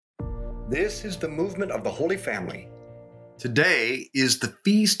This is the movement of the Holy Family. Today is the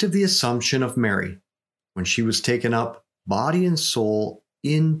Feast of the Assumption of Mary, when she was taken up, body and soul,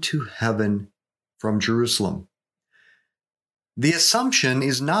 into heaven from Jerusalem. The Assumption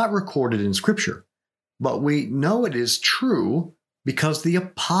is not recorded in Scripture, but we know it is true because the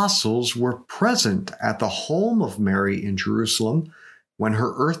apostles were present at the home of Mary in Jerusalem when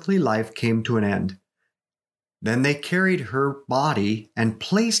her earthly life came to an end. Then they carried her body and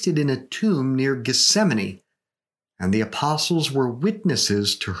placed it in a tomb near Gethsemane, and the apostles were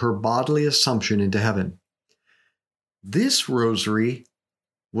witnesses to her bodily assumption into heaven. This rosary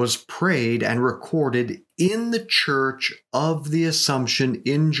was prayed and recorded in the Church of the Assumption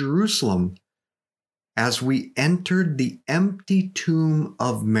in Jerusalem as we entered the empty tomb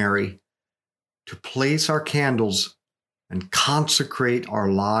of Mary to place our candles and consecrate our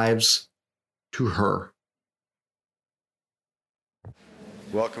lives to her.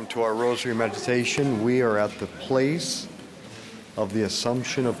 Welcome to our Rosary Meditation. We are at the place of the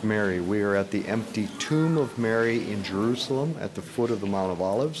Assumption of Mary. We are at the empty tomb of Mary in Jerusalem at the foot of the Mount of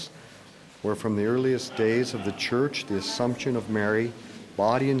Olives, where from the earliest days of the Church, the Assumption of Mary,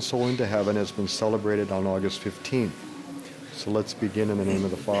 body and soul into heaven, has been celebrated on August 15th. So let's begin in the name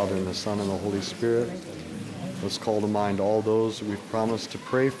of the Father, and the Son, and the Holy Spirit. Let's call to mind all those that we've promised to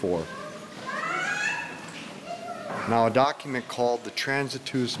pray for. Now, a document called the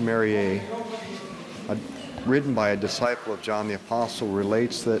Transitus Mariae, written by a disciple of John the Apostle,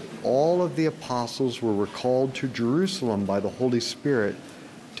 relates that all of the apostles were recalled to Jerusalem by the Holy Spirit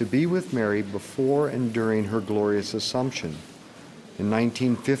to be with Mary before and during her glorious Assumption. In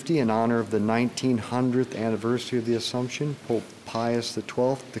 1950, in honor of the 1900th anniversary of the Assumption, Pope Pius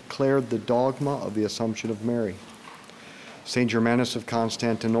XII declared the dogma of the Assumption of Mary. St. Germanus of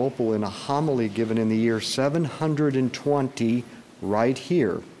Constantinople, in a homily given in the year 720, right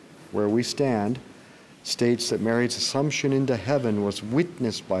here where we stand, states that Mary's assumption into heaven was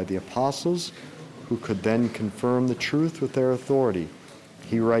witnessed by the apostles, who could then confirm the truth with their authority.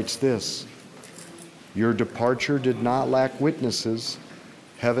 He writes this: "Your departure did not lack witnesses.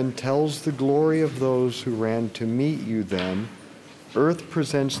 Heaven tells the glory of those who ran to meet you then. Earth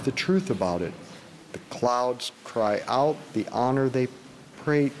presents the truth about it. The clouds cry out the honor they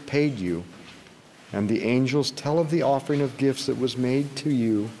paid you, and the angels tell of the offering of gifts that was made to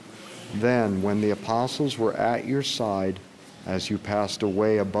you then when the apostles were at your side as you passed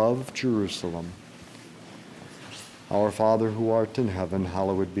away above Jerusalem. Our Father who art in heaven,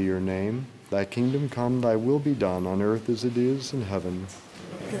 hallowed be your name. Thy kingdom come, thy will be done on earth as it is in heaven.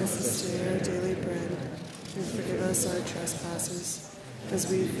 Give us this day our daily bread, and forgive us our trespasses, as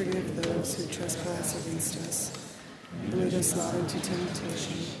we forgive those who trespass against us. And lead us not into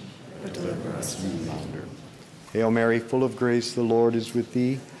temptation, but deliver us from evil. Hail Mary, full of grace, the Lord is with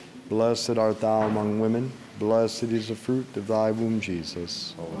thee. Blessed art thou among women. Blessed is the fruit of thy womb,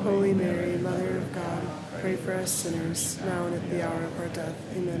 Jesus. Holy Mary, Mother of God, pray for us sinners, now and at the hour of our death.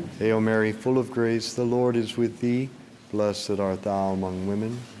 Amen. Hail Mary, full of grace, the Lord is with thee. Blessed art thou among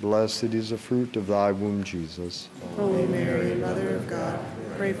women. Blessed is the fruit of thy womb, Jesus. Holy Mary, Mother of God,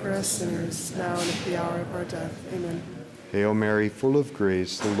 pray for us sinners, now and at the hour of our death. Amen. Hail Mary, full of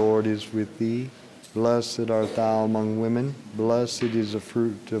grace, the Lord is with thee. Blessed art thou among women. Blessed is the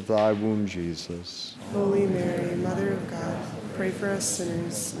fruit of thy womb, Jesus. Holy Mary, Mother of God, pray for us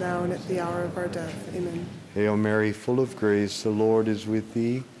sinners, now and at the hour of our death. Amen. Hail Mary, full of grace, the Lord is with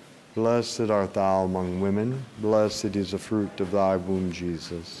thee. Blessed art thou among women. Blessed is the fruit of thy womb,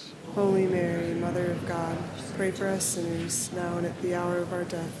 Jesus. Holy Mary, Mother of God, pray for us sinners, now and at the hour of our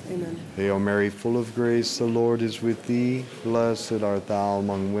death. Amen. Hail Mary, full of grace, the Lord is with thee. Blessed art thou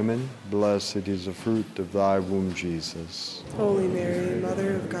among women. Blessed is the fruit of thy womb, Jesus. Holy Mary,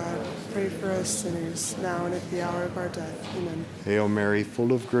 Mother of God, pray for us sinners, now and at the hour of our death. Amen. Hail Mary,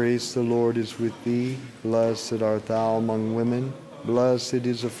 full of grace, the Lord is with thee. Blessed art thou among women. Blessed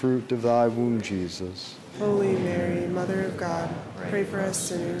is the fruit of thy womb, Jesus. Holy Mary, Mother of God, pray for us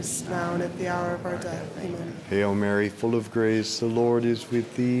sinners, now and at the hour of our death. Amen. Hail Mary, full of grace, the Lord is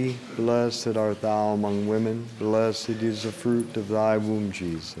with thee. Blessed art thou among women. Blessed is the fruit of thy womb,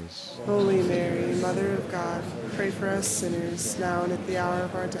 Jesus. Holy Mary, Mother of God, pray for us sinners, now and at the hour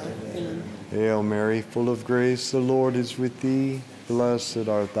of our death. Amen. Hail Mary, full of grace, the Lord is with thee. Blessed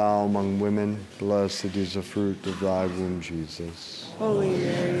art thou among women. Blessed is the fruit of thy womb, Jesus. Holy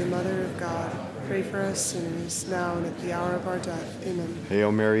Mary, Mother of God, pray for us sinners, now and at the hour of our death. Amen.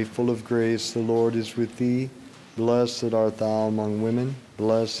 Hail Mary, full of grace, the Lord is with thee. Blessed art thou among women.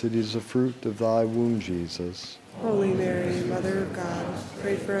 Blessed is the fruit of thy womb, Jesus. Holy Mary, Mother of God,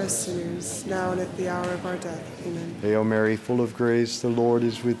 pray for us sinners, now and at the hour of our death. Amen. Hail Mary, full of grace, the Lord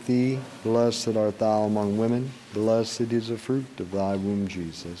is with thee. Blessed art thou among women. Blessed is the fruit of thy womb,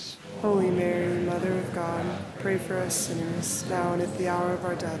 Jesus. Holy Mary, Mother of God, pray for us sinners, now and at the hour of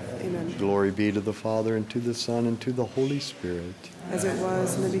our death. Amen. Glory be to the Father, and to the Son, and to the Holy Spirit. As it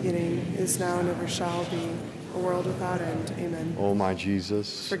was in the beginning, is now, and ever shall be, a world without end. Amen. O my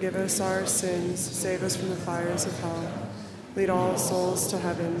Jesus, Forgive us our sins, save us from the fires of hell. Lead all souls to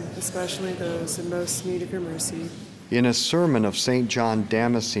heaven, especially those in most need of your mercy. in a sermon of St. John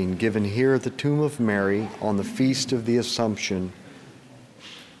Damascene given here at the tomb of Mary on the Feast of the Assumption,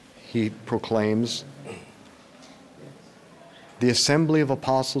 he proclaims, "The assembly of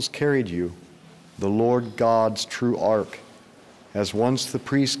apostles carried you, the Lord God's true ark, as once the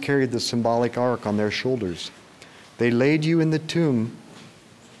priests carried the symbolic ark on their shoulders. They laid you in the tomb,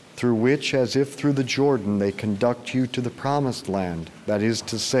 through which, as if through the Jordan, they conduct you to the promised land, that is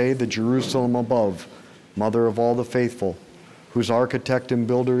to say, the Jerusalem above, mother of all the faithful, whose architect and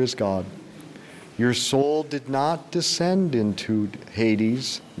builder is God. Your soul did not descend into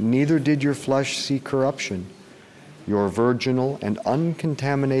Hades, neither did your flesh see corruption. Your virginal and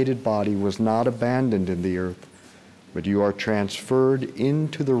uncontaminated body was not abandoned in the earth, but you are transferred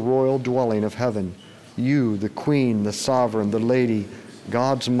into the royal dwelling of heaven, you, the Queen, the Sovereign, the Lady,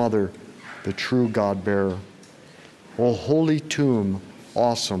 God's Mother, the true God-bearer. O holy tomb,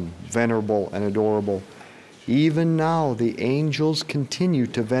 awesome, venerable, and adorable, even now the angels continue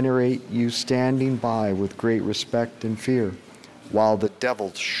to venerate you standing by with great respect and fear, while the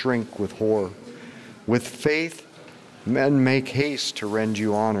devils shrink with horror. With faith, men make haste to rend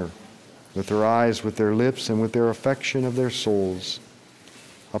you honor, with their eyes, with their lips, and with their affection of their souls.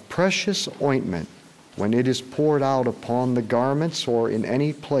 A precious ointment, when it is poured out upon the garments or in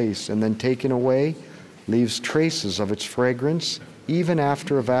any place and then taken away, leaves traces of its fragrance even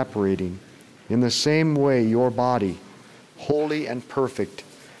after evaporating. In the same way, your body, holy and perfect,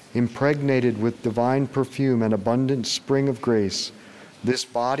 impregnated with divine perfume and abundant spring of grace, this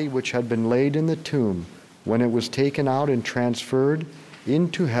body which had been laid in the tomb, when it was taken out and transferred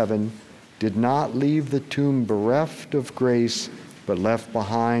into heaven, did not leave the tomb bereft of grace, but left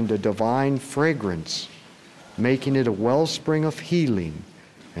behind a divine fragrance, making it a wellspring of healing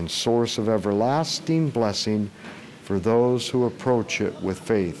and source of everlasting blessing for those who approach it with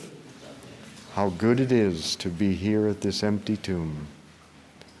faith. How good it is to be here at this empty tomb.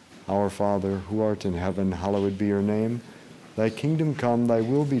 Our Father, who art in heaven, hallowed be your name. Thy kingdom come, thy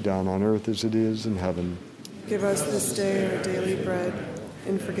will be done on earth as it is in heaven. Give us this day our daily bread,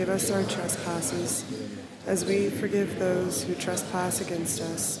 and forgive us our trespasses, as we forgive those who trespass against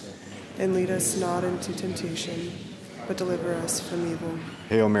us. And lead us not into temptation, but deliver us from evil.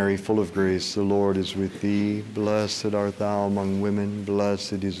 Hail Mary, full of grace, the Lord is with thee. Blessed art thou among women.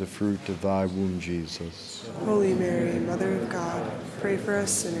 Blessed is the fruit of thy womb, Jesus. Holy Mary, Mother of God, pray for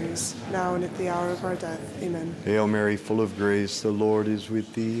us sinners, now and at the hour of our death. Amen. Hail Mary, full of grace, the Lord is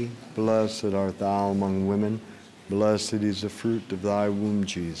with thee. Blessed art thou among women. Blessed is the fruit of thy womb,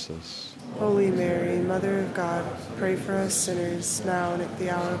 Jesus. Holy Mary, Mother of God, pray for us sinners, now and at the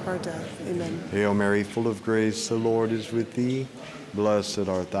hour of our death. Amen. Hail Mary, full of grace, the Lord is with thee. Blessed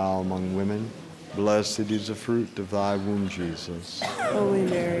art thou among women. Blessed is the fruit of thy womb, Jesus. Holy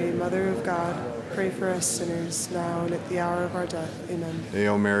Mary, Mother of God, pray for us sinners, now and at the hour of our death. Amen.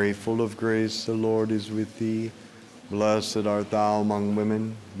 Hail Mary, full of grace, the Lord is with thee. Blessed art thou among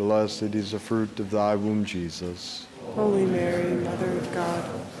women. Blessed is the fruit of thy womb, Jesus. Holy Mary, Mother of God,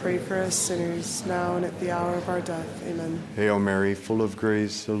 pray for us sinners, now and at the hour of our death. Amen. Hail Mary, full of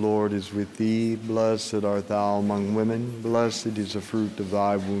grace, the Lord is with thee. Blessed art thou among women. Blessed is the fruit of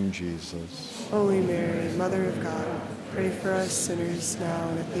thy womb, Jesus. Holy Mary, Mother of God, pray for us sinners, now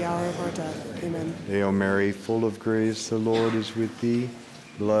and at the hour of our death. Amen. Hail Mary, full of grace, the Lord is with thee.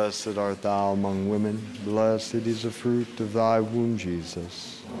 Blessed art thou among women. Blessed is the fruit of thy womb,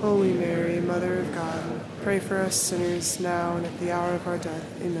 Jesus. Holy Mary, Mother of God, pray for us sinners, now and at the hour of our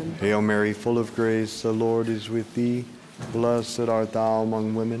death. Amen. Hail Mary, full of grace, the Lord is with thee. Blessed art thou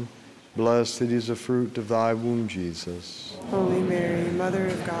among women. Blessed is the fruit of thy womb, Jesus. Holy Mary, Mother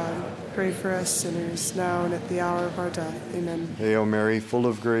of God, pray for us sinners, now and at the hour of our death. Amen. Hail Mary, full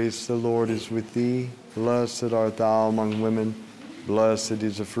of grace, the Lord is with thee. Blessed art thou among women. Blessed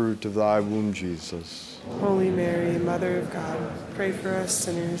is the fruit of thy womb, Jesus. Holy Mary, Mother of God, pray for us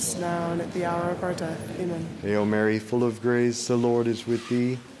sinners, now and at the hour of our death. Amen. Hail Mary, full of grace, the Lord is with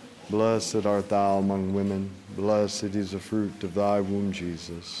thee. Blessed art thou among women. Blessed is the fruit of thy womb,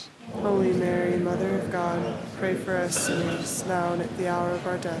 Jesus. Holy Mary, Mother of God, pray for us sinners, now and at the hour of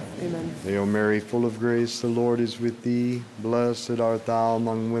our death. Amen. Hail Mary, full of grace, the Lord is with thee. Blessed art thou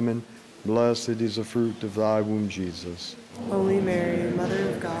among women. Blessed is the fruit of thy womb, Jesus. Holy Mary, Mother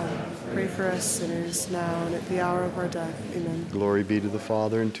of God, pray for us sinners, now and at the hour of our death. Amen. Glory be to the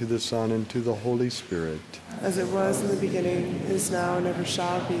Father, and to the Son, and to the Holy Spirit. As it was in the beginning, is now, and ever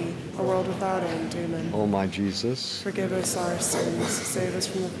shall be, a world without end. Amen. O my Jesus, Forgive us our sins, save us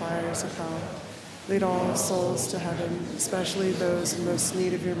from the fires of hell. Lead all souls to heaven, especially those in most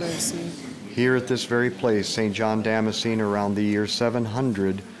need of your mercy. here at this very place, St. John Damascene, around the year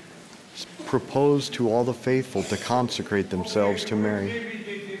 700, proposed to all the faithful to consecrate themselves to Mary.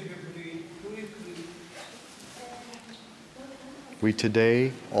 We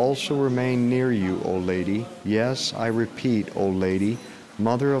today also remain near you, O Lady. Yes, I repeat, O Lady,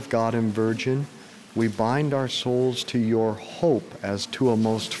 Mother of God and Virgin, we bind our souls to your hope as to a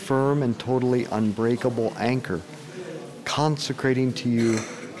most firm and totally unbreakable anchor, consecrating to you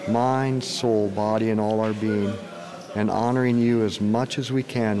mind, soul, body, and all our being, and honoring you as much as we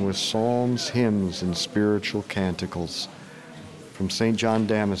can with psalms, hymns, and spiritual canticles. From St. John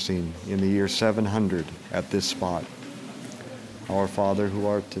Damascene in the year 700 at this spot. Our Father, who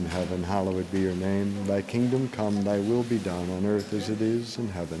art in heaven, hallowed be your name. Thy kingdom come, thy will be done on earth as it is in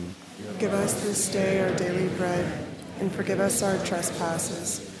heaven. Give us this day our daily bread, and forgive us our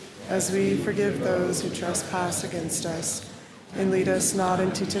trespasses, as we forgive those who trespass against us. And lead us not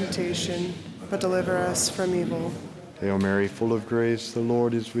into temptation, but deliver us from evil. Hail Mary, full of grace, the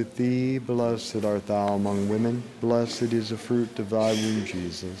Lord is with thee. Blessed art thou among women. Blessed is the fruit of thy womb,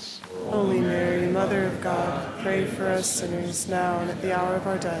 Jesus. Holy Mary, Mother of God, pray for us sinners, now and at the hour of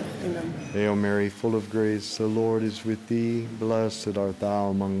our death. Amen. Hail Mary, full of grace, the Lord is with thee. Blessed art thou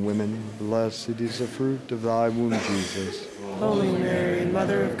among women. Blessed is the fruit of thy womb, Jesus. Holy Mary,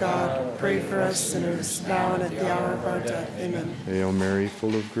 Mother of God, pray for us sinners, now and at the hour of our death. Amen. Hail Mary,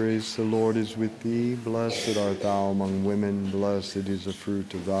 full of grace, the Lord is with thee. Blessed art thou among women. Blessed is the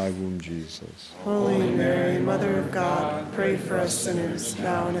fruit of thy womb, Jesus. Holy Mary, Mother of God, pray for us sinners,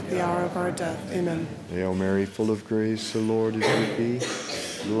 now and at the hour of our death. Amen. Hail Mary, full of grace, the Lord is with thee.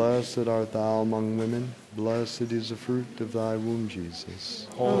 Blessed art thou among women. Blessed is the fruit of thy womb, Jesus.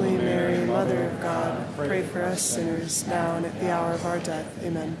 Holy Mary, Mother of God, pray for us sinners, now and at the hour of our death.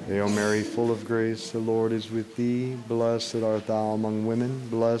 Amen. Hail Mary, full of grace, the Lord is with thee. Blessed art thou among women.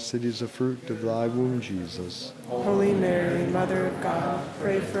 Blessed is the fruit of thy womb, Jesus. Holy Mary, Mother of God,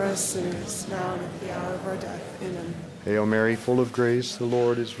 pray for us sinners, now and at the hour of our death. Amen. Hail Mary, full of grace, the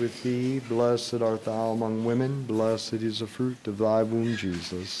Lord is with thee. Blessed art thou among women. Blessed is the fruit of thy womb,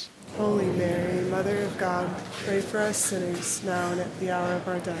 Jesus. Holy Mary, Mother of God, pray for us sinners, now and at the hour of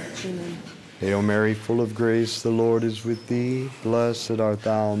our death. Amen. Hail Mary, full of grace, the Lord is with thee. Blessed art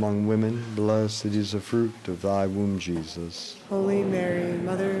thou among women. Blessed is the fruit of thy womb, Jesus. Holy Mary,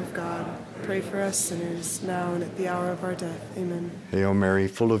 Mother of God, pray for us sinners, now and at the hour of our death. Amen. Hail Mary,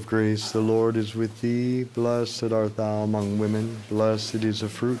 full of grace, the Lord is with thee. Blessed art thou among women. Blessed is the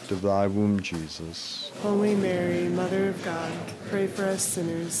fruit of thy womb, Jesus. Holy Mary, Mother of God, pray for us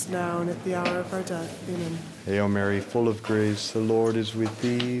sinners, now and at the hour of our death. Amen. Hail Mary, full of grace, the Lord is with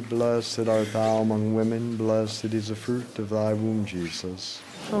thee. Blessed art thou among women. Blessed is the fruit of thy womb, Jesus.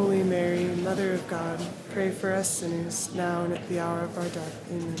 Holy Mary, Mother of God, pray for us sinners, now and at the hour of our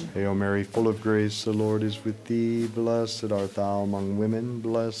death. Amen. Hail Mary, full of grace, the Lord is with thee. Blessed art thou among women.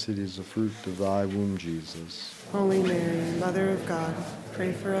 Blessed is the fruit of thy womb, Jesus. Holy Mary, Mother of God,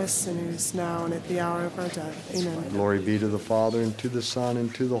 pray for us sinners, now and at the hour of our death. Amen. Glory be to the Father, and to the Son,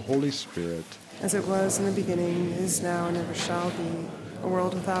 and to the Holy Spirit. As it was in the beginning, is now, and ever shall be, a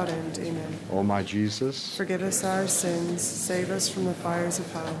world without end. Amen. O my Jesus, Forgive us our sins, save us from the fires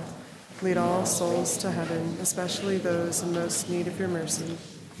of hell. Lead all souls to heaven, especially those in most need of your mercy.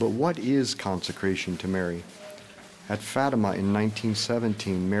 but what is consecration to Mary? At Fatima in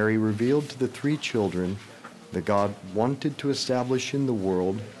 1917, Mary revealed to the three children that God wanted to establish in the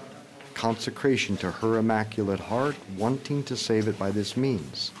world consecration to her Immaculate Heart, wanting to save it by this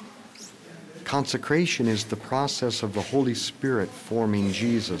means. Consecration is the process of the Holy Spirit forming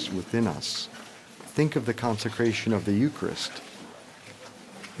Jesus within us. Think of the consecration of the Eucharist.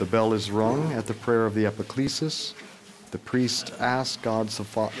 The bell is rung at the prayer of the Epiclesis. The priest asks God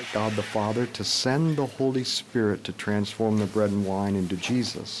the Father to send the Holy Spirit to transform the bread and wine into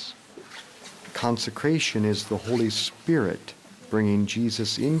Jesus. Consecration is the Holy Spirit bringing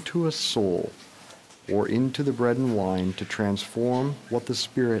Jesus into a soul or into the bread and wine to transform what the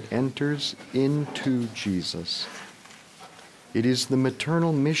Spirit enters into Jesus. It is the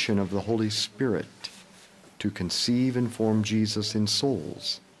maternal mission of the Holy Spirit to conceive and form Jesus in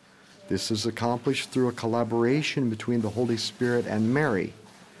souls. This is accomplished through a collaboration between the Holy Spirit and Mary,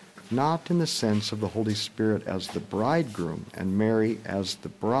 not in the sense of the Holy Spirit as the bridegroom and Mary as the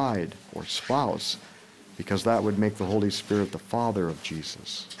bride or spouse, because that would make the Holy Spirit the Father of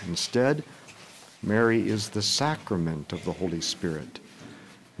Jesus. Instead, Mary is the sacrament of the Holy Spirit.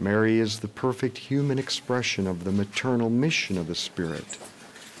 Mary is the perfect human expression of the maternal mission of the Spirit,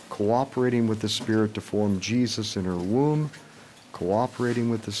 cooperating with the Spirit to form Jesus in her womb, cooperating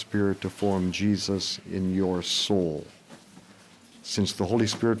with the Spirit to form Jesus in your soul. Since the Holy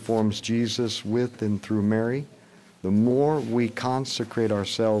Spirit forms Jesus with and through Mary, the more we consecrate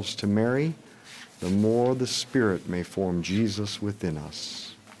ourselves to Mary, the more the Spirit may form Jesus within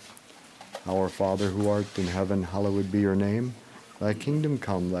us. Our Father who art in heaven, hallowed be your name. Thy kingdom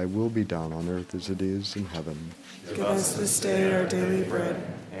come, thy will be done on earth as it is in heaven. Give us this day our daily bread,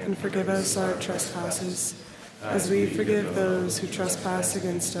 and forgive us our trespasses, as we forgive those who trespass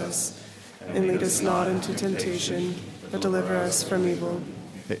against us. And lead us not into temptation, but deliver us from evil.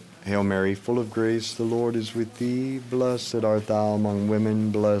 Hail Mary, full of grace, the Lord is with thee. Blessed art thou among women,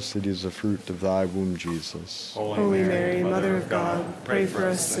 blessed is the fruit of thy womb, Jesus. Holy Mary, Mother of God, pray for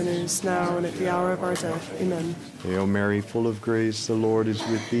us sinners, now and at the hour of our death. Amen. Hail Mary, full of grace, the Lord is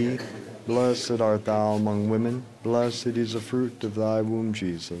with thee. Blessed art thou among women, blessed is the fruit of thy womb,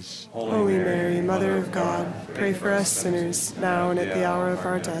 Jesus. Holy Mary, Mother of God, pray for us sinners, now and at the hour of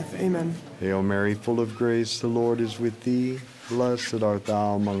our death. Amen. Hail Mary, full of grace, the Lord is with thee. Blessed art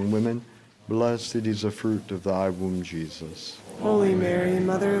thou among women, blessed is the fruit of thy womb, Jesus. Holy Mary,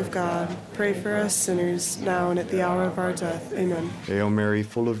 Mother of God, pray for us sinners, now and at the hour of our death. Amen. Hail Mary,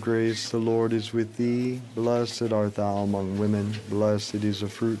 full of grace, the Lord is with thee. Blessed art thou among women, blessed is the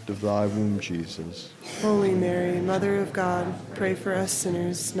fruit of thy womb, Jesus. Holy Mary, Mother of God, pray for us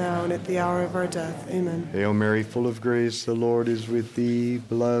sinners, now and at the hour of our death. Amen. Hail Mary, full of grace, the Lord is with thee.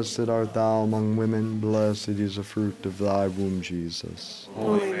 Blessed art thou among women, blessed is the fruit of thy womb, Jesus.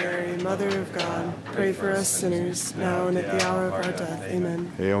 Holy Mary, Mother of God, pray for us sinners, now and at the hour of our death.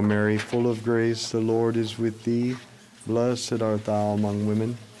 Amen. Hail Mary, full of grace, the Lord is with thee. Blessed art thou among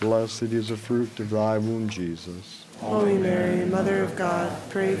women, blessed is the fruit of thy womb, Jesus. Holy Mary, Mother of God,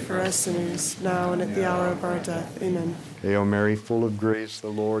 pray for us sinners, now and at the hour of our death. Amen. Hail Mary, full of grace, the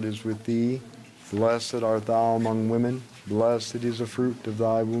Lord is with thee. Blessed art thou among women, blessed is the fruit of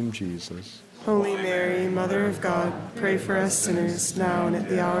thy womb, Jesus. Holy Mary, Mother of God, pray for us sinners, now and at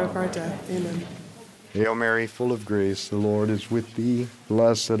the hour of our death. Amen. Hail Mary, full of grace, the Lord is with thee.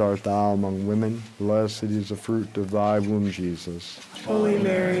 Blessed art thou among women, blessed is the fruit of thy womb, Jesus. Holy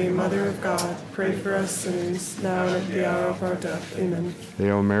Mary, Mother of God, pray for us sinners, now and at the hour of our death. Amen.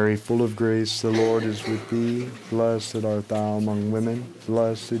 Hail Mary, full of grace, the Lord is with thee. Blessed art thou among women,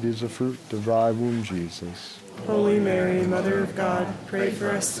 blessed is the fruit of thy womb, Jesus. Holy Mary, Mother of God, pray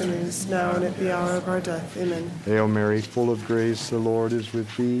for us sinners, now and at the hour of our death. Amen. Hail Mary, full of grace, the Lord is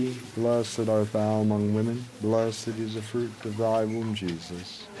with thee. Blessed art thou among women, blessed is the fruit of thy womb,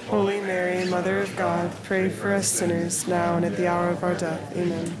 Jesus. Holy Mary, Mother of God, pray for us sinners, now and at the hour of our death.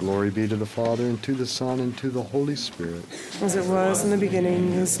 Amen. Glory be to the Father, and to the Son, and to the Holy Spirit. As it was in the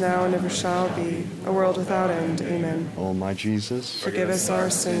beginning, is now, and ever shall be, a world without end. Amen. O my Jesus, Forgive us our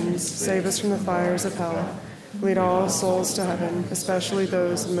sins, save us from the fires of hell. Lead all souls to heaven, especially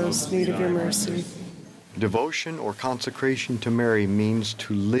those in most need of your mercy. devotion or consecration to Mary means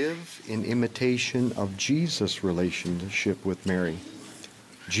to live in imitation of Jesus' relationship with Mary.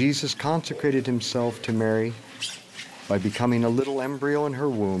 Jesus consecrated himself to Mary by becoming a little embryo in her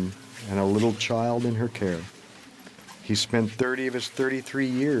womb and a little child in her care. He spent 30 of his 33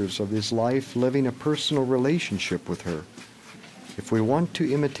 years of his life living a personal relationship with her. If we want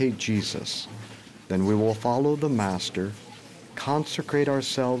to imitate Jesus, then we will follow the Master, consecrate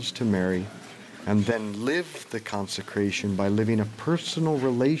ourselves to Mary, and then live the consecration by living a personal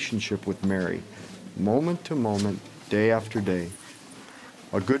relationship with Mary, moment to moment, day after day.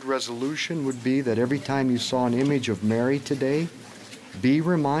 A good resolution would be that every time you saw an image of Mary today, be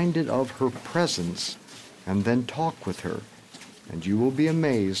reminded of her presence and then talk with her, and you will be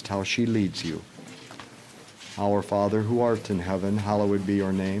amazed how she leads you. Our Father, who art in heaven, hallowed be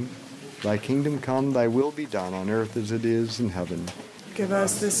your name. Thy kingdom come, thy will be done on earth as it is in heaven. Give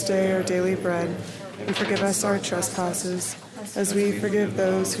us this day our daily bread, and forgive us our trespasses, as we forgive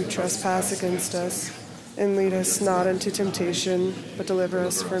those who trespass against us. And lead us not into temptation, but deliver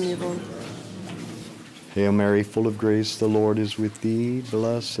us from evil. Hail Mary, full of grace, the Lord is with thee.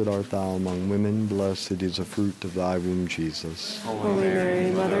 Blessed art thou among women. Blessed is the fruit of thy womb, Jesus. Holy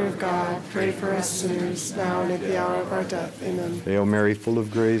Mary, Mother of God, pray for us sinners, now and at the hour of our death. Amen. Hail Mary, full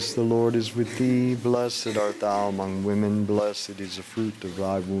of grace, the Lord is with thee. Blessed art thou among women. Blessed is the fruit of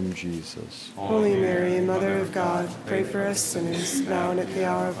thy womb, Jesus. Holy Mary, Mother of God, pray for us sinners, now and at the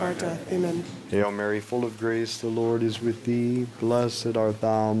hour of our death. Amen. Hail Mary, full of grace, the Lord is with thee. Blessed art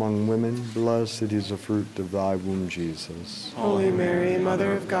thou among women. Blessed is the fruit of thy womb, Jesus. Holy Mary,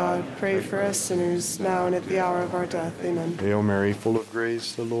 Mother of God, pray for us sinners, now and at the hour of our death. Amen. Hail Mary, full of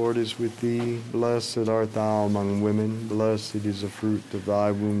grace, the Lord is with thee. Blessed art thou among women. Blessed is the fruit of thy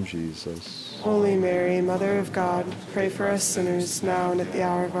womb, Jesus. Holy Mary, Mother of God, pray for us sinners, now and at the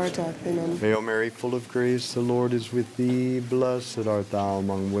hour of our death. Amen. Hail Mary, full of grace, the Lord is with thee. Blessed art thou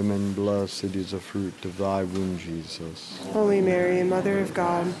among women. Blessed is the fruit of thy womb, Jesus. Holy Mary, Mother of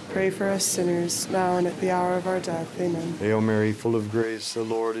God, pray for us sinners, now and at the hour of our death. Amen. Hail Mary, full of grace, the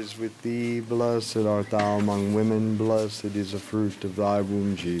Lord is with thee. Blessed art thou among women. Blessed is the fruit of thy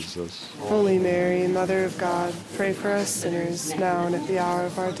womb, Jesus. Holy Mary, Mother of God, pray for us sinners, now and at the hour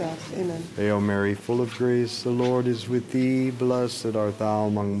of our death. Amen. Hail Mary, full of grace, the Lord is with thee. Blessed art thou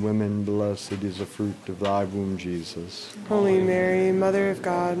among women. Blessed is the fruit of thy womb, Jesus. Holy Mary, Mother of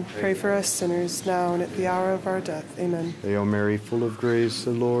God, pray for us sinners, now and at the hour of our death. Amen. Hail Mary, full of grace,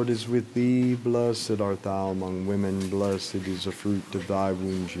 the Lord is with thee. Blessed art thou among women. Blessed is the fruit of thy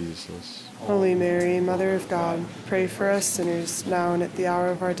womb, Jesus. Holy Mary, Mother of God, pray for us sinners, now and at the hour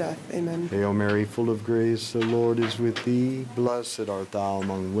of our death. Amen. Hail Mary, full of grace, the Lord is with thee. Blessed art thou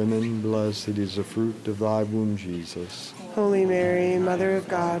among women. Blessed is the fruit of thy womb, Jesus. Holy Mary, Mother of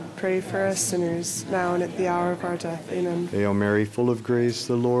God, pray for us sinners, now and at the hour of our death. Amen. Hail Mary, full of grace,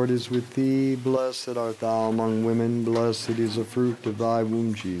 the Lord is with thee. Blessed art thou among women. Blessed is the fruit of thy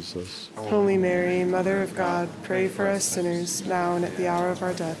womb, Jesus. Holy Mary, Mother of God, pray for us sinners, now and at the hour of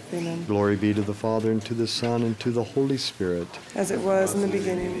our death. Amen. Glory be to the Father, and to the Son, and to the Holy Spirit. As it was in the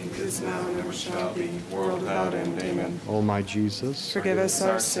beginning, is now, and ever shall be, world without end. Amen. O my Jesus, Forgive us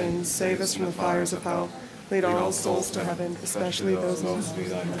our sins, save us from the fires of hell. Lead all souls to heaven, especially those most in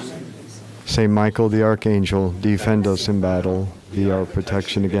need of mercy. Saint Michael the Archangel, defend us in battle. Be our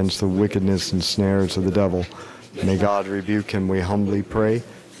protection against the wickedness and snares of the devil. May God rebuke him, we humbly pray.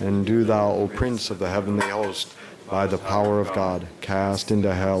 And do thou, O Prince of the heavenly host, by the power of God, cast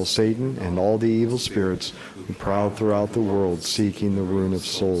into hell Satan and all the evil spirits who prowl throughout the world, seeking the ruin of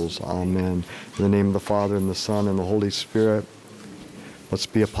souls. Amen. In the name of the Father, and the Son, and the Holy Spirit, let's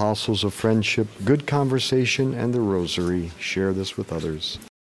be apostles of friendship, good conversation, and the rosary. Share this with others.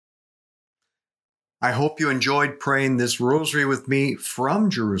 I hope you enjoyed praying this rosary with me from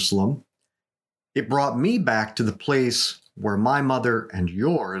Jerusalem. It brought me back to the place where my mother and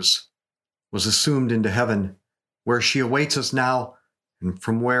yours was assumed into heaven, where she awaits us now, and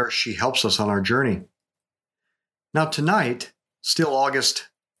from where she helps us on our journey. Now tonight, still August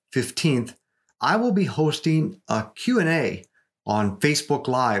 15th, I will be hosting a Q&A on Facebook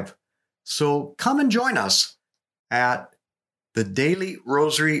Live. So come and join us at the Daily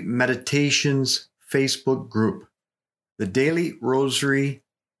Rosary Meditations Facebook group. The Daily Rosary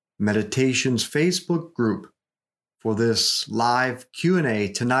Meditations Facebook group for this live Q&A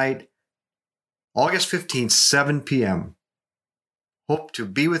tonight, August 15th, 7 p.m. Hope to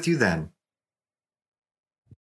be with you then.